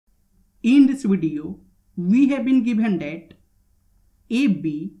In this video, we have been given that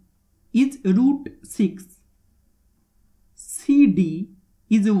AB is root 6, CD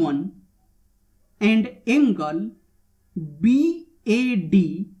is 1 and angle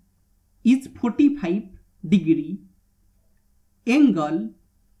BAD is 45 degree, angle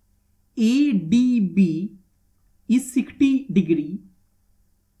ADB is 60 degree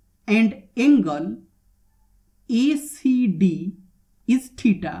and angle ACD is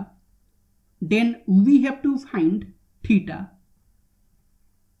theta. Then we have to find theta.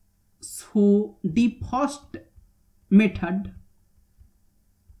 So the first method,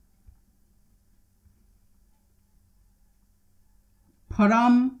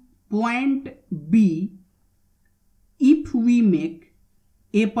 from point B, if we make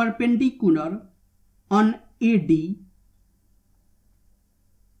a perpendicular on AD,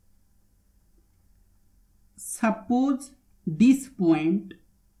 suppose this point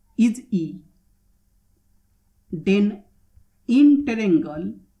is E, then in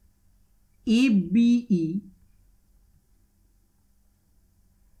triangle ABE,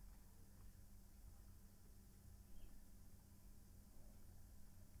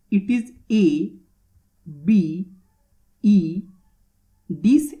 it is A, B, E,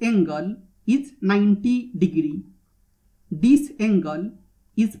 this angle is 90 degree, this angle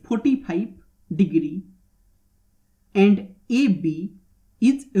is 45 degree and AB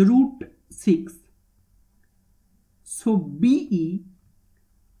is root 6. So BE,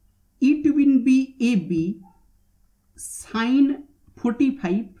 it will be AB sine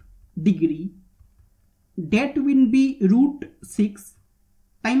 45 degree, that will be root 6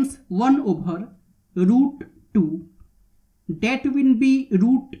 times 1 over root 2, that will be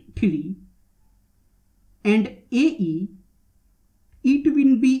root 3, and AE, it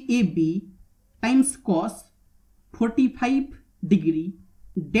will be AB times cos 45 degree,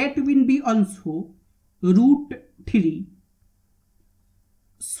 that will be also root 3.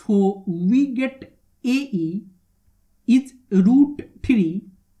 So we get AE is root 3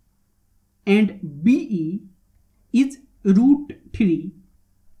 and BE is root 3,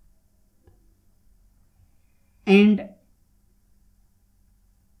 and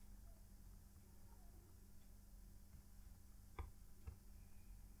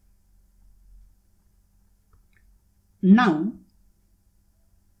now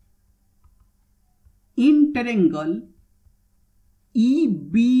in triangle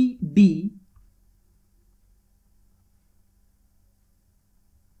EBD,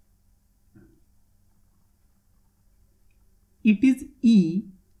 it is E,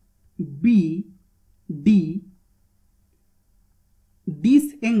 B, D,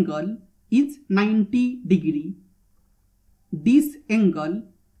 this angle is 90 degree, this angle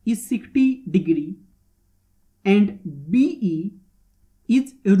is 60 degree and BE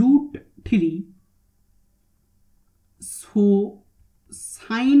is root 3. So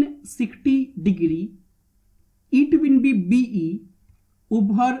sine 60 degree, it will be BE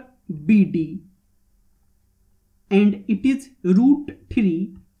over BD and it is root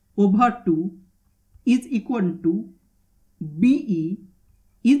 3 over 2 is equal to BE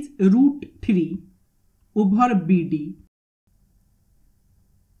is root 3 over BD,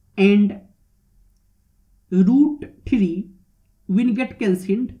 and root 3 will get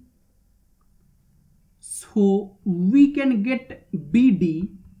cancelled. So we can get BD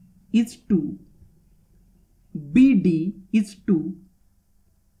is 2, BD is 2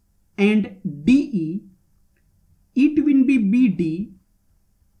 and DE, it will be BD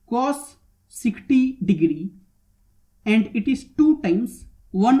cos 60 degree and it is 2 times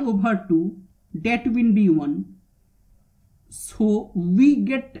 1 over 2, that will be 1. So we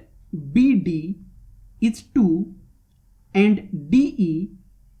get BD is 2 and DE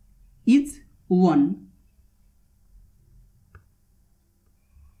is 1,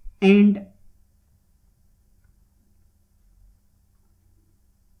 and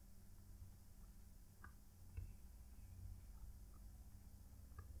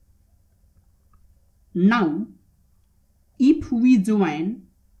now if we join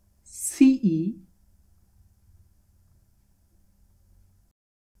CE,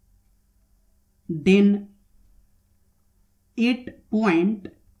 then at point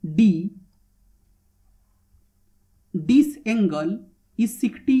D, this angle is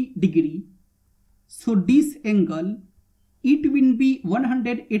 60 degree, so this angle, it will be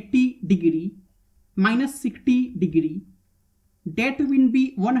 180 degree minus 60 degree, that will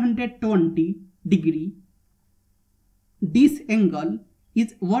be 120 degree, this angle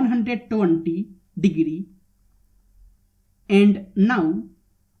is 120 degree, and now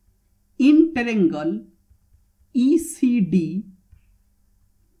in triangle ECD,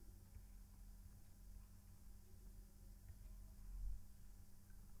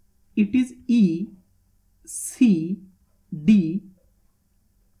 it is ECD.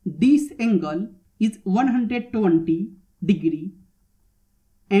 This angle is 120 degree,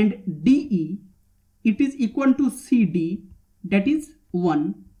 and DE, it is equal to CD, that is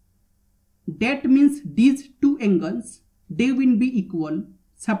 1. That means these two angles, they will be equal.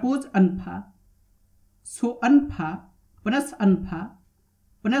 Suppose alpha, so alpha plus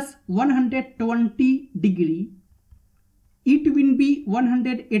 120 degree, it will be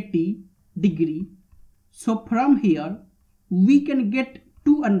 180 degree. So from here we can get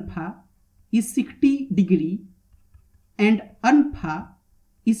 2 alpha is 60 degree and alpha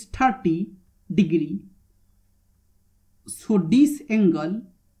is 30 degree. So this angle,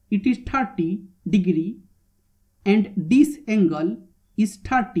 it is 30 degree and this angle is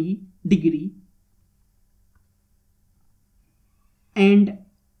 30 degree. And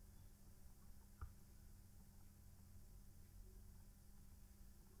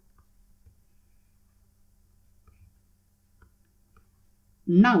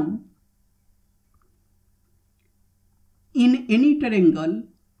now in any triangle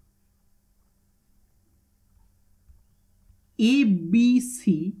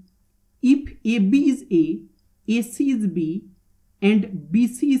ABC, if AB is A, AC is B, and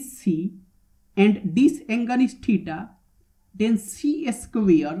BC is C, and this angle is theta, then C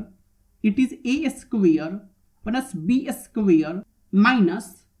square, it is A square plus B square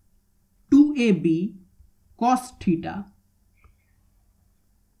minus 2AB cos theta.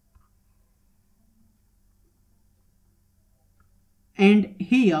 And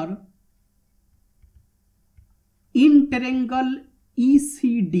here in triangle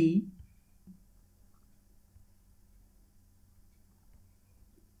ECD,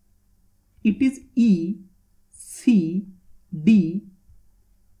 it is ECD,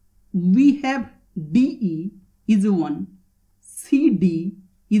 we have DE is 1, CD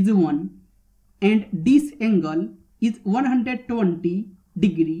is 1, and this angle is 120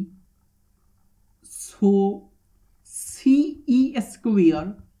 degree. So CE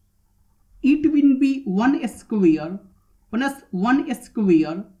square, it will be 1 square plus 1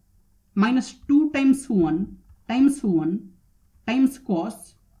 square minus 2 times 1 times 1 times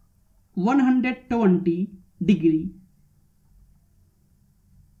cos 120 degree,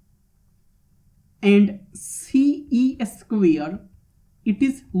 and CE square, it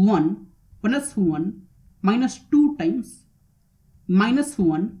is 1 plus 1 minus 2 times minus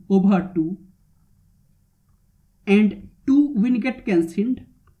 1 over 2, and 2 will get cancelled.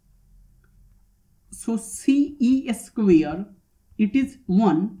 So CE square, it is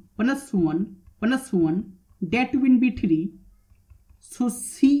 1 plus 1 plus 1, that will be 3. So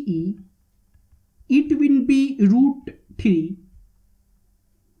CE, it will be root 3.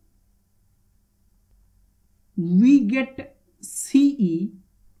 We get CE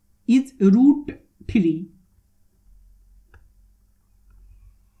is root 3,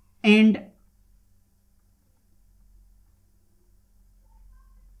 and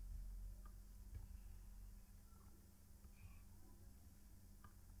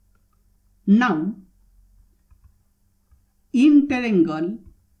now in triangle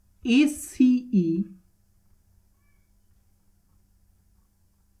ACE,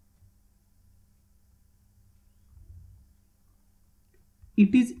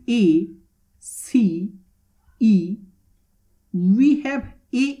 it is ACE, we have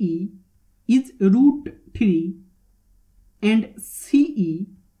AE is root 3 and CE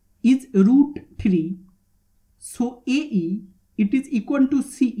is root 3. So AE, it is equal to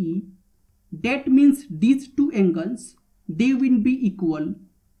CE. That means these two angles, they will be equal.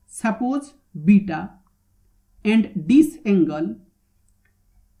 Suppose beta, and this angle,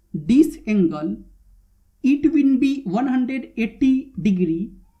 it will be 180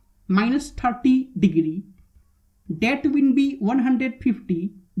 degree minus 30 degree, that will be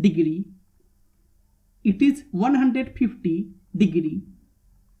 150 degree. It is 150 degree.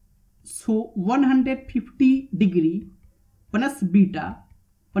 So 150 degree plus beta,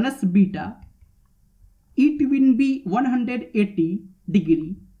 it will be 180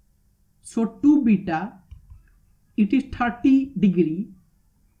 degree. So 2 beta, it is 30 degree.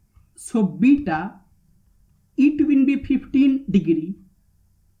 So beta, it will be 15 degree.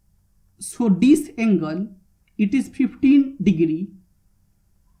 So this angle, it is 15 degree.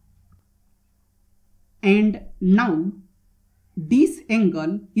 And now this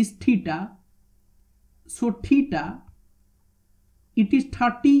angle is theta. So theta, it is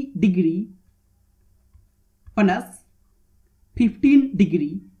 30 degree plus 15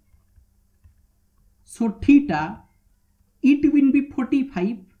 degree. So theta, it will be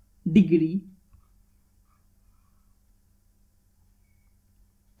 45 degree.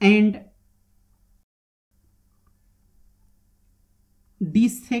 and the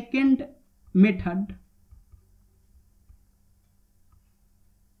second method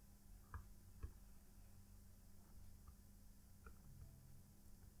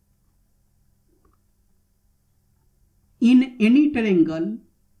in any triangle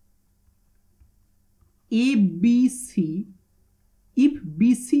ABC, if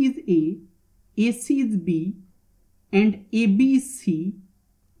BC is A, AC is B and AB is C,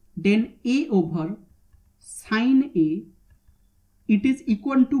 then A over sine A, it is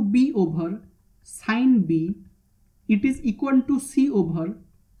equal to B over sine B, it is equal to C over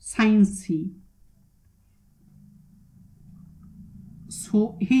sine C.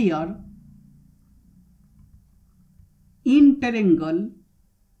 So here in triangle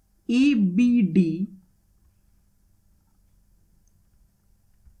ABD,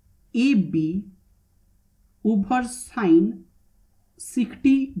 AB over sine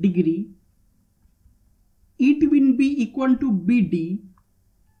 60 degree, it will be equal to BD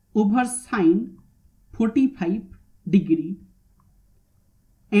over sine 45 degree,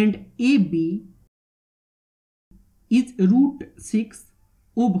 and AB is root 6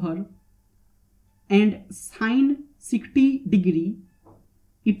 over and sine 60 degree,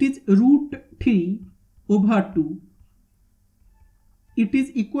 it is root 3 over 2. It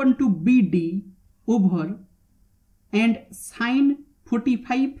is equal to BD over and sine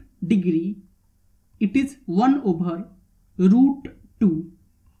 45 degree, it is 1 over root 2,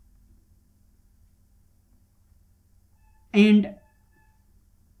 and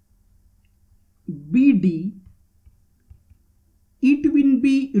BD, it will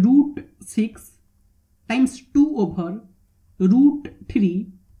be root 6 times 2 over root 3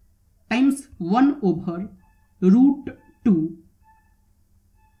 times 1 over root 2,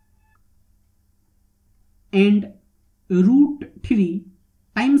 and root 3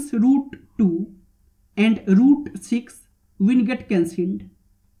 times root 2 and root 6 will get cancelled.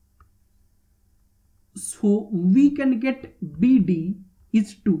 So we can get BD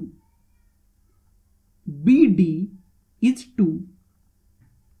is 2. BD is 2.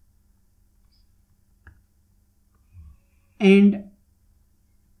 And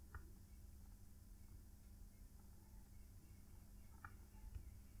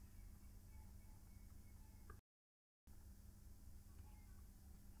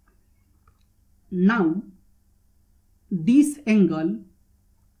now this angle,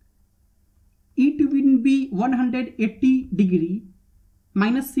 it will be 180 degree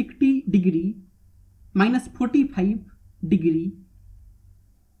minus 60 degree minus 45 degree,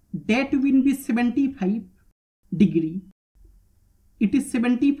 that will be 75 degree. It is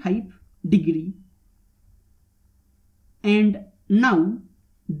 75 degree, and now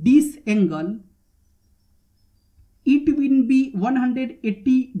this angle, it will be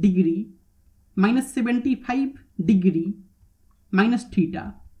 180 degree minus 75 degree minus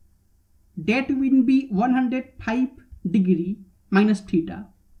theta, that will be 105 degree minus theta.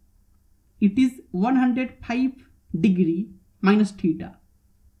 It is 105 degree minus theta.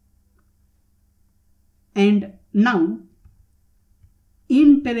 And now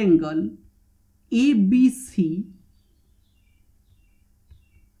in triangle ABC,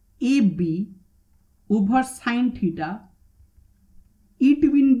 AB over sine theta, it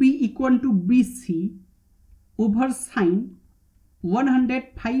will be equal to BC over sine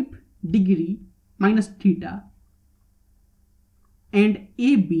 105 degree minus theta, and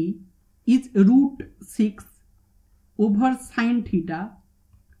AB is root 6 over sine theta,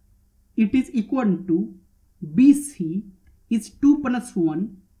 it is equal to BC is 2 plus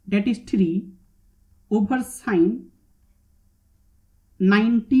 1, that is 3 over sine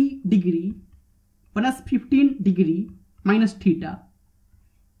 90 degree plus 15 degree minus theta,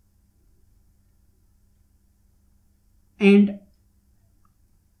 and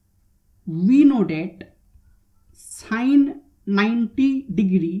we know that sine 90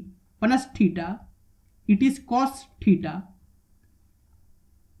 degree plus theta, it is cos theta.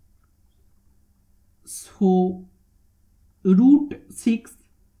 So root 6,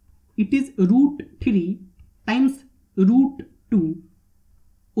 it is root 3 times root 2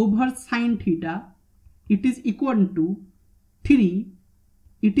 over sine theta, it is equal to 3,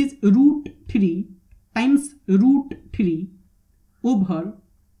 it is root 3 times root 3 over,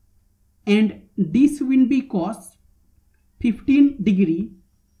 and this will be cos 15 degree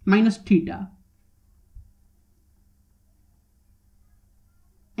minus theta,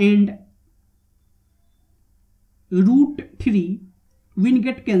 and root 3 will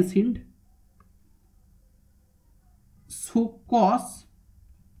get cancelled. So cos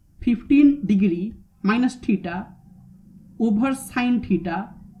 15 degree minus theta over sine theta,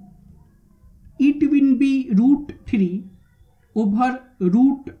 it will be root 3 over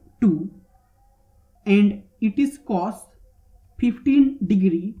root 2 and it is cos 15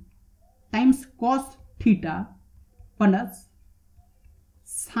 degree times cos theta plus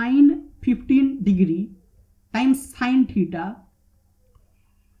sin 15 degree times sin theta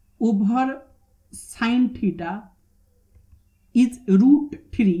over sin theta is root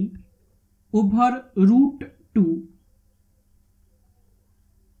 3 over root 2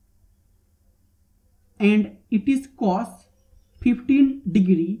 and it is cos 15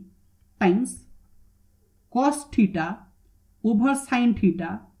 degree times cos theta over sin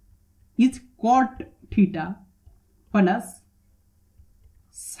theta is cot theta plus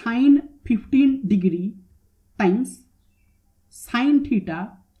sin 15 degree times sin theta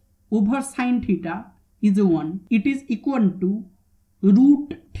over sin theta is 1. It is equal to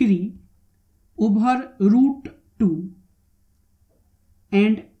root 3 over root 2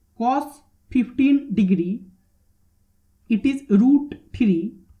 and cos 15 degree it is root 3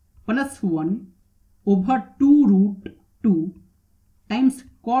 plus 1 over 2 root 2 times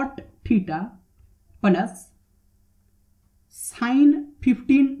cot theta plus sin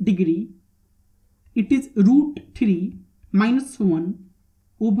 15 degree it is root 3 minus 1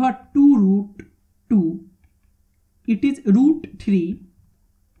 over 2 root 2 it is root 3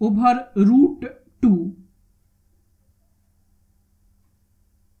 over root 2.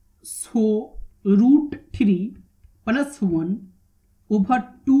 So root 3 plus 1 over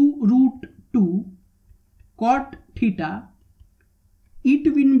 2 root 2 cot theta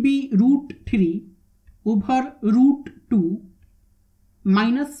it will be root 3 over root 2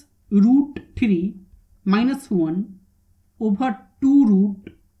 minus root 3 minus 1 over 2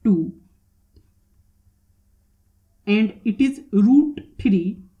 root 2 and it is root 3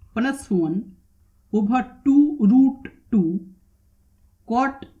 plus 1 over 2 root 2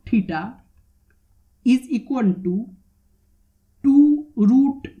 cot theta is equal to 2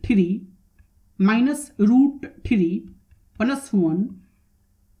 root 3 minus root 3 plus 1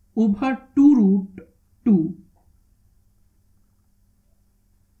 over 2 root 2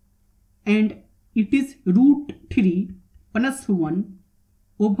 and it is root 3 plus 1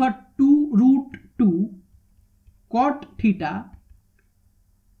 over 2 root 2 cot theta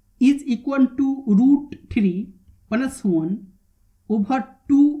is equal to root 3 plus 1 over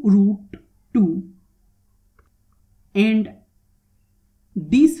 2 root 2 and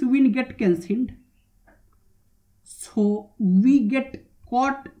this will get cancelled. So we get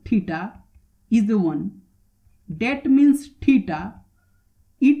cot theta is 1. That means theta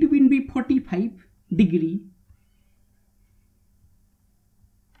it will be 45 degree